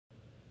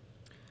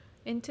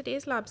In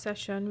today's lab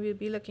session, we'll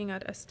be looking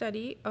at a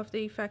study of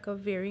the effect of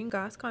varying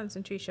gas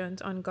concentrations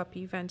on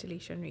guppy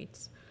ventilation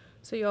rates.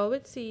 So you all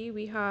would see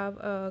we have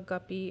a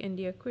guppy in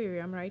the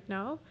aquarium right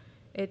now.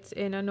 It's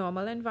in a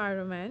normal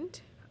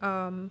environment.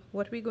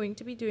 What we're going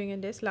to be doing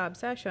in this lab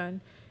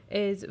session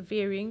is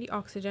varying the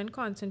oxygen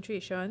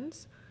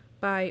concentrations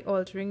by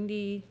altering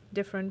the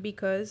different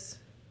beakers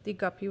the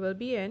guppy will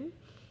be in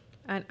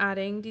and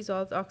adding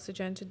dissolved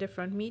oxygen to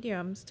different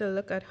mediums to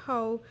look at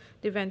how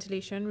the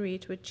ventilation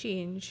rate would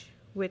change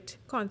with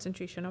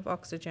concentration of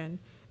oxygen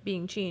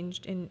being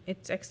changed in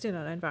its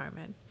external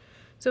environment.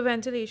 So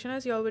ventilation,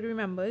 as you all would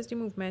remember, is the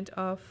movement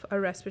of a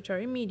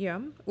respiratory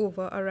medium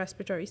over a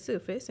respiratory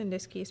surface. In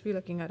this case, we're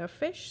looking at a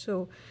fish,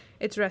 so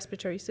its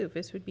respiratory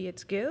surface would be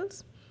its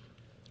gills.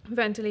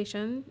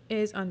 Ventilation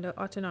is under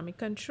autonomic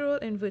control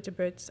in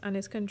vertebrates and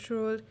is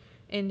controlled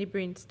in the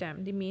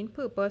brainstem. The main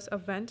purpose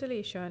of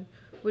ventilation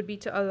would be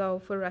to allow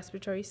for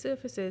respiratory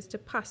surfaces to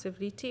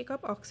passively take up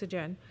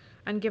oxygen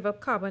and give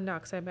up carbon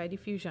dioxide by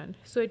diffusion.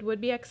 So it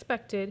would be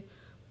expected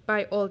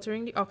by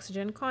altering the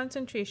oxygen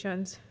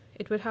concentrations,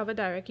 it would have a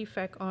direct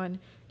effect on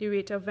the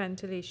rate of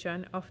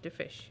ventilation of the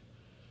fish.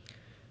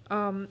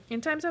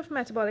 In terms of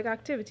metabolic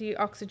activity,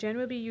 oxygen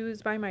will be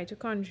used by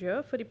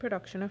mitochondria for the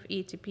production of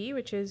ATP,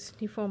 which is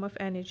the form of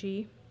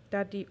energy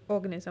that the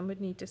organism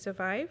would need to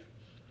survive,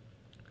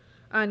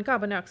 and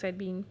carbon dioxide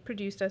being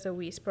produced as a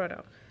waste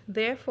product.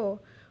 Therefore,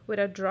 with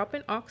a drop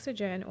in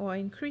oxygen or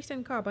increase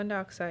in carbon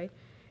dioxide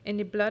in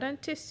the blood and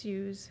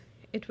tissues,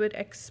 it would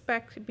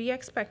be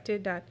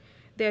expected that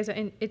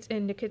it's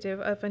indicative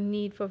of a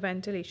need for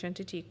ventilation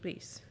to take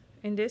place.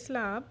 In this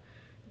lab,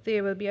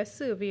 there will be a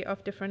survey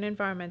of different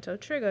environmental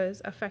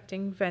triggers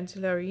affecting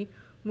ventilatory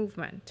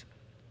movement.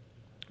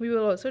 We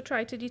will also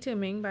try to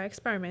determine by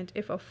experiment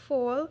if a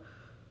fall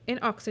in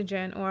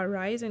oxygen or a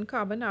rise in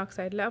carbon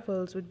dioxide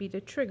levels would be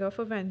the trigger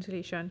for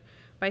ventilation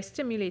by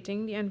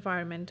stimulating the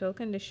environmental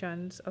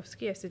conditions of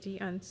scarcity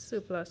and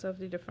surplus of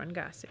the different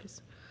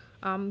gases.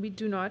 We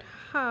do not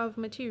have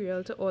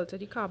material to alter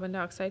the carbon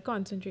dioxide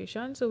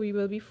concentration, so we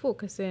will be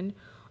focusing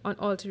on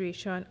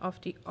alteration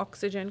of the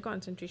oxygen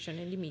concentration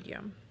in the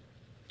medium.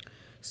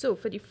 So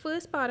for the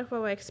first part of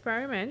our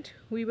experiment,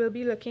 we will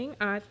be looking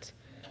at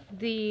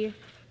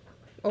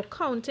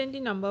counting the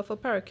number of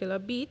auricular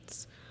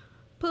beats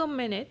per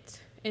minute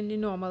in the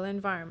normal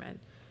environment.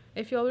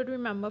 If you all would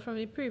remember from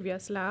the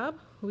previous lab,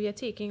 we are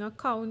taking a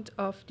count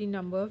of the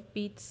number of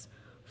beats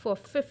for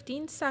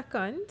 15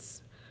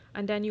 seconds,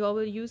 and then you all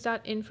will use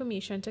that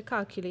information to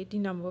calculate the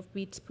number of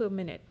beats per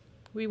minute.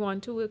 We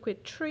want to work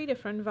with 3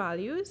 different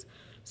values,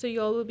 so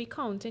you all will be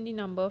counting the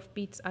number of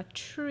beats at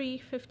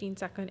 3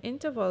 15-second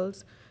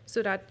intervals,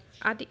 so that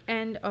at the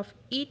end of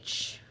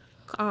each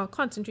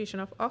concentration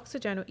of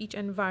oxygen or each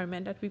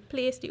environment that we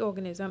place the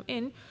organism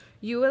in,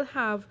 you will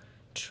have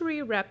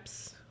 3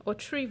 reps or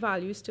 3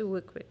 values to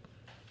work with.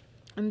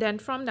 And then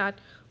from that,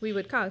 we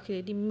would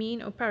calculate the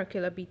mean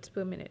auricular beats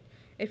per minute.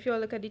 If you all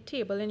look at the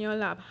table in your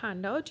lab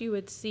handout, you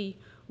would see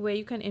where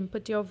you can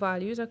input your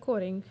values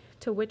according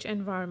to which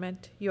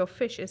environment your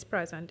fish is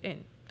present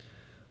in.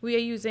 We are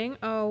using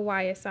a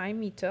YSI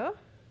meter,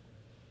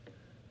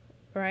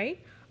 right,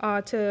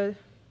 to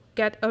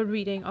get a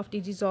reading of the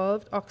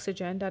dissolved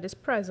oxygen that is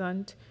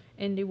present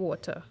in the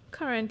water.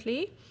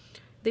 Currently,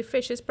 the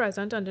fish is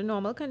present under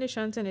normal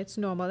conditions in its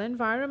normal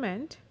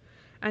environment,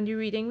 and the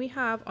reading we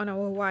have on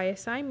our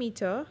YSI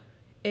meter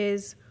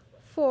is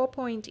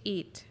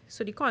 4.8.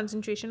 So the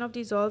concentration of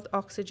dissolved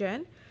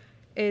oxygen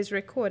is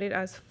recorded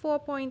as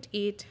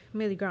 4.8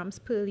 milligrams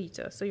per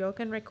liter. So you all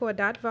can record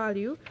that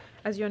value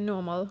as your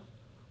normal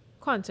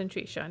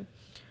concentration.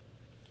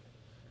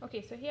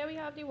 Okay, so here we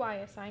have the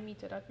YSI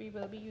meter that we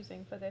will be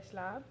using for this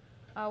lab.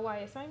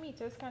 YSI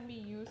meters can be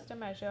used to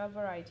measure a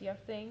variety of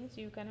things.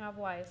 You can have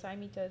YSI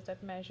meters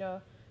that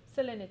measure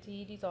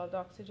salinity, dissolved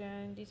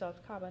oxygen, dissolved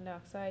carbon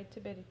dioxide,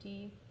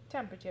 turbidity,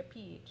 temperature,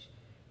 pH.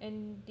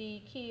 In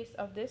the case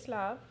of this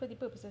lab, for the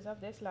purposes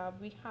of this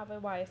lab, we have a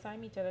YSI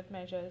meter that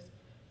measures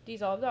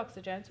dissolved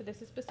oxygen. So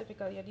this is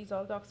specifically a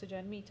dissolved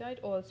oxygen meter. It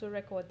also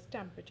records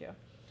temperature.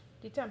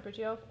 The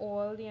temperature of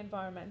all the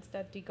environments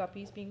that the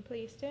guppy is being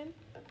placed in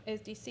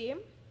is the same,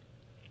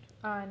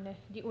 and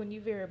the only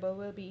variable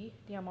will be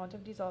the amount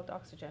of dissolved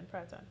oxygen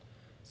present.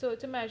 So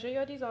to measure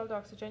your dissolved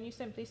oxygen, you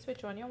simply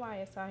switch on your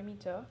YSI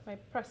meter by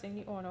pressing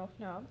the on-off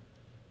knob.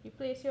 You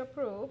place your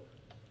probe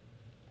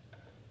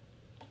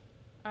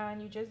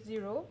and you just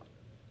zero,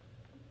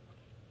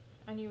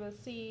 and you will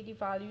see the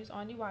values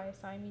on the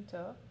YSI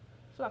meter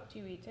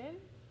fluctuating.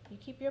 You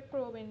keep your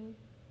probe in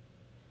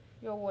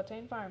your water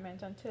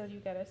environment until you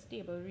get a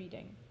stable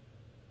reading.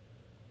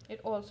 It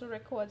also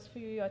records for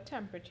you your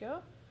temperature,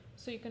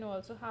 so you can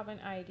also have an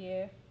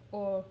idea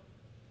or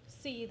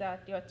see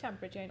that your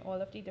temperature in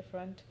all of the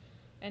different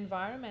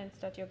environments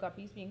that your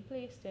guppy is being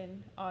placed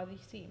in are the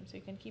same. So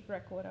you can keep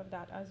record of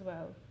that as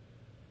well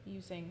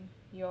using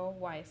your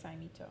YSI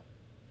meter.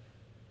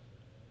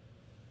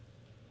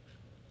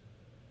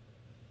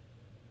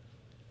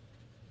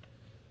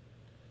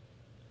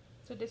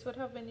 So this would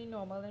have been the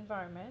normal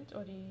environment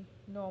or the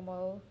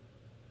normal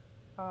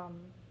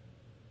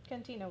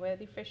container where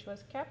the fish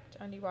was kept,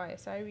 and the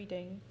YSI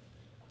reading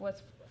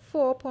was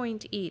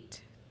 4.8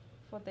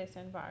 for this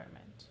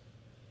environment.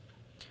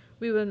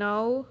 We will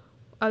now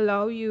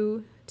allow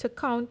you to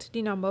count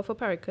the number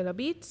of auricular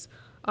beats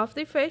of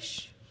the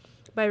fish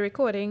by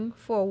recording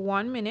for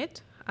 1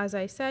 minute. As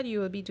I said,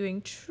 you will be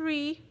doing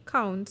 3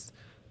 counts,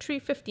 3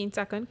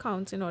 15-second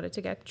counts in order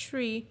to get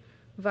 3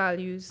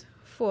 values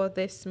for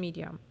this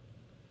medium.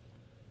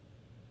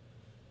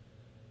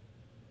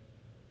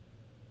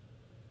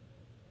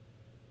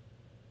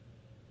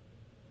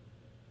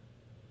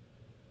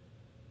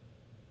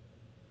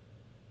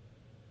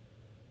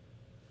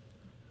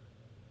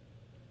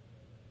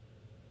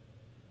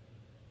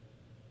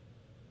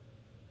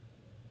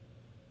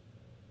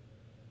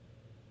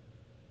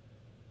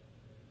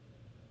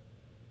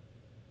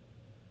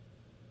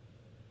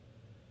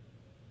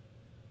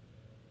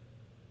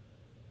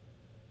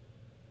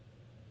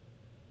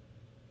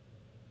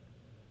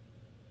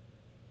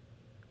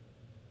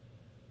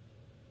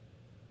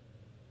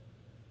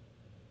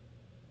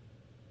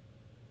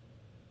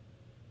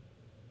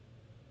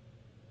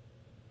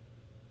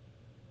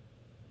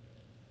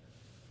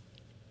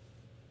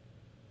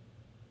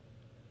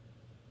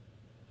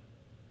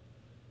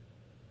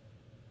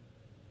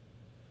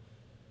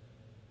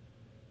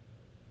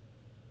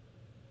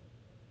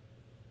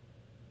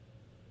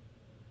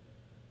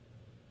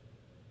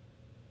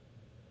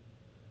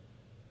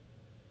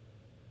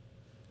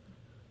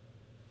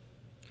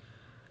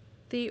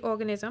 The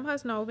organism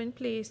has now been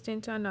placed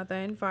into another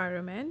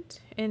environment.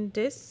 In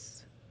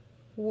this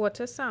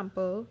water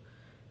sample,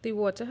 the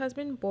water has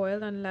been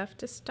boiled and left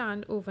to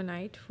stand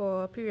overnight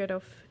for a period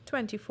of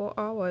 24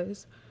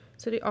 hours.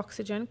 So the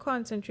oxygen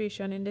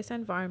concentration in this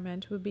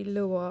environment will be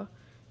lower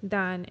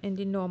than in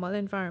the normal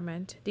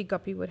environment the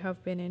guppy would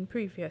have been in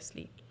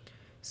previously.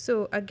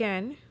 So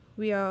again,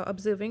 we are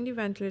observing the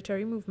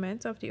ventilatory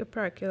movements of the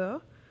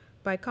operculum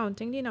by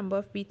counting the number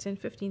of beats in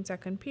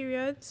 15-second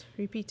periods,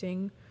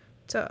 repeating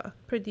to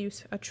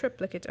produce a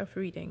triplicate of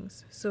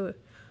readings. So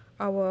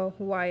our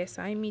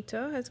YSI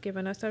meter has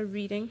given us a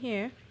reading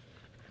here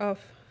of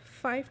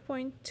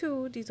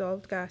 5.2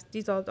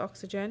 dissolved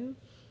oxygen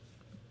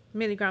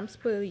milligrams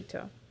per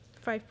liter.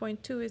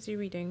 5.2 is the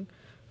reading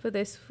for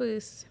this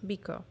first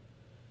beaker.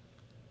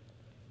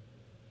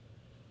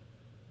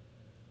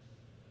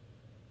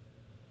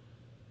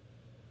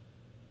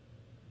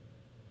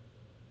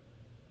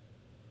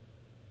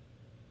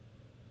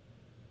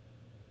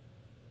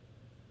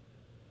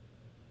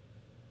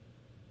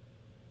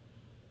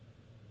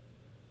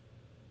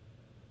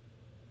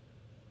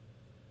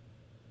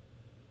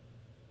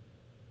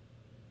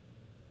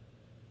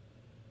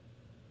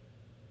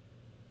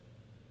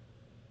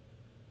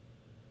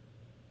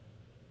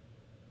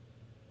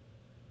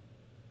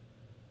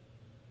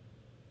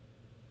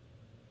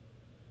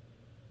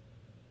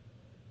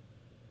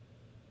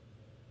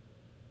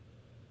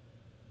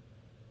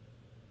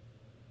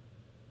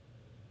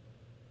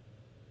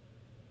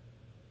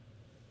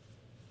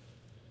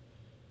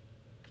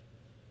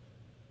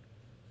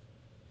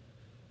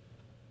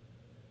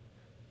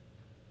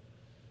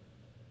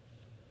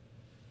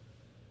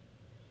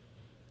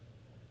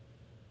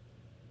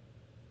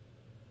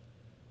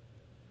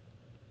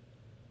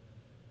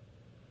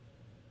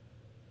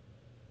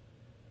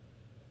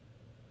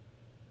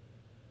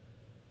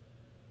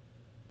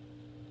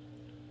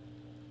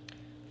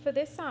 For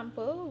this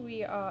sample,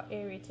 we are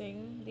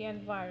aerating the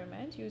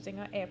environment using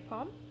an air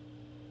pump.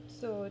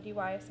 So the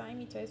YSI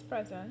meter is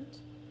present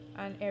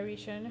and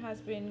aeration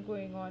has been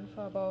going on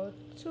for about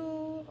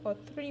 2 or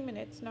 3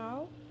 minutes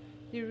now.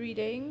 The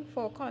reading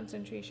for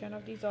concentration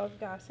of dissolved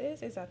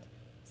gases is at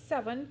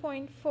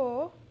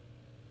 7.4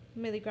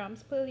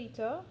 milligrams per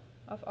liter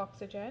of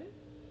oxygen.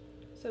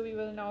 So we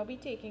will now be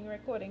taking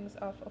recordings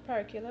of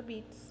auricular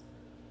beats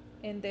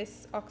in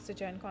this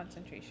oxygen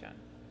concentration.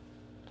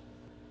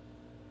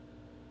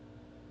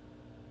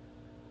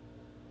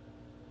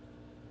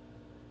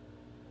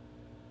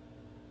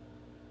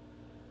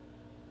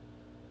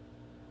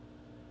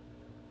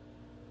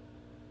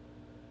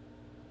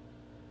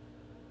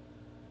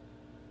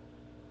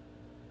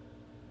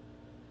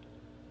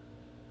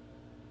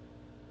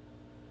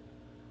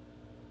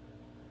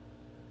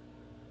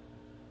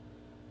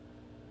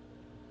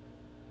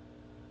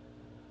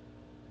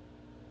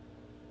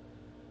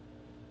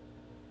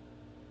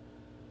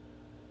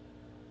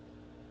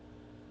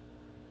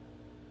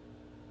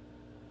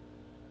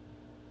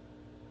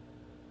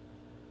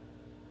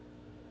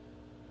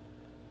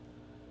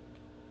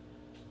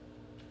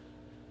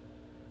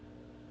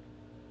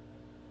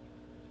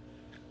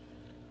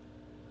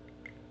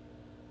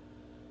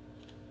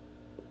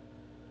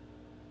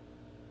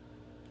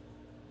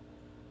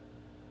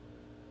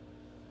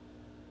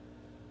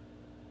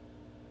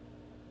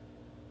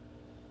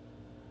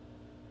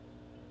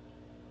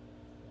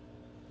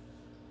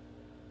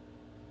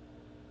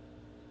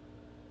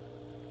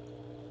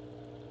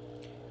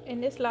 In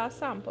this last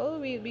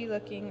sample, we'll be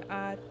looking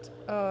at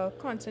a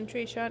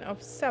concentration of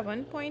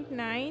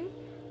 7.9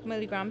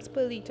 milligrams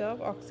per liter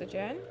of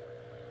oxygen,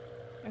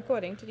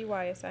 according to the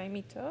YSI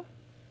meter.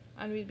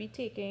 And we'll be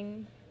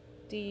taking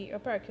the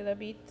opercular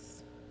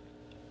beats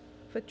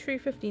for 3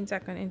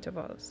 15-second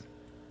intervals.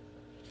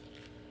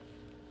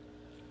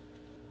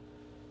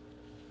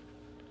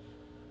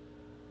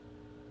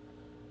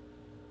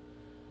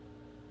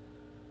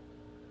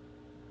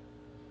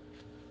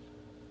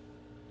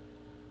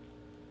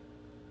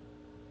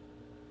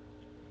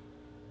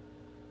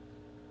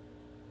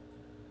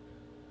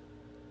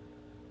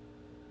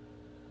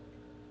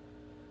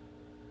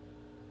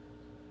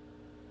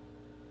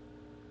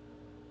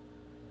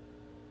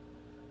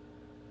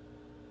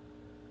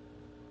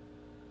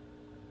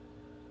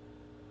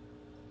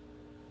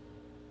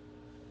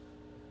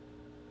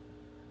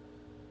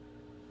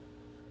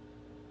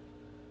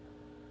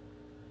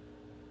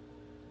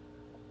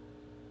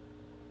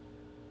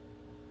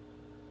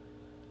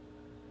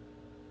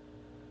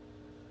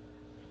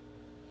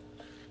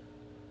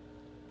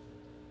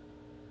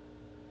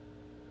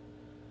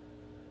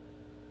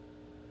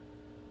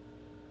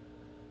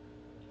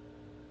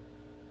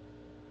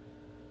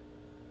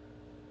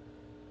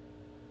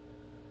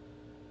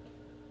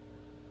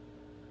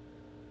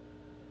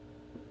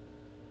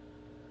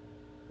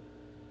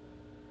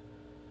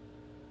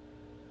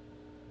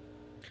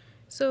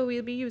 So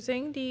we'll be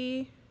using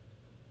the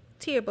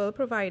table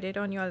provided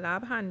on your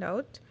lab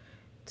handout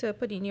to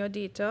put in your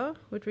data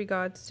with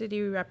regards to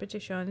the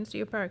repetitions,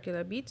 the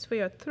opercular beats for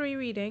your 3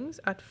 readings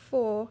at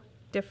 4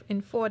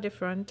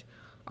 different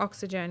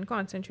oxygen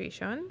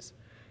concentrations.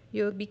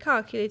 You'll be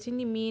calculating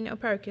the mean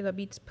opercular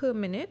beats per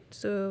minute,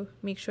 so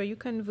make sure you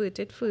convert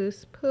it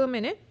first per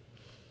minute.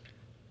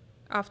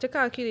 After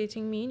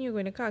calculating mean, you're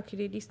going to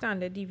calculate the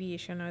standard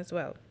deviation as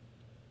well.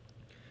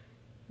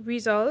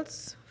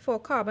 Results for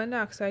carbon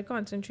dioxide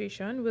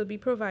concentration will be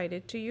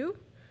provided to you,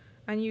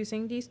 and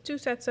using these 2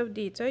 sets of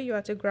data, you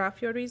are to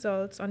graph your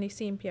results on the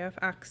same pair of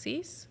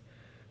axes.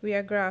 We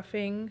are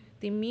graphing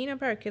the mean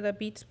opercular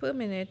beats per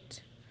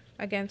minute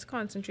against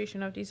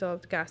concentration of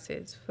dissolved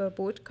gases for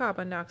both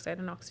carbon dioxide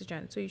and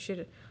oxygen. So you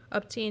should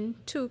obtain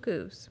 2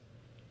 curves.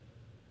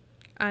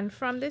 And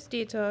from this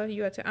data,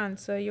 you are to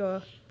answer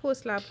your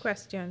post-lab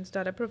questions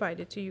that are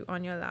provided to you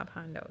on your lab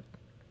handout.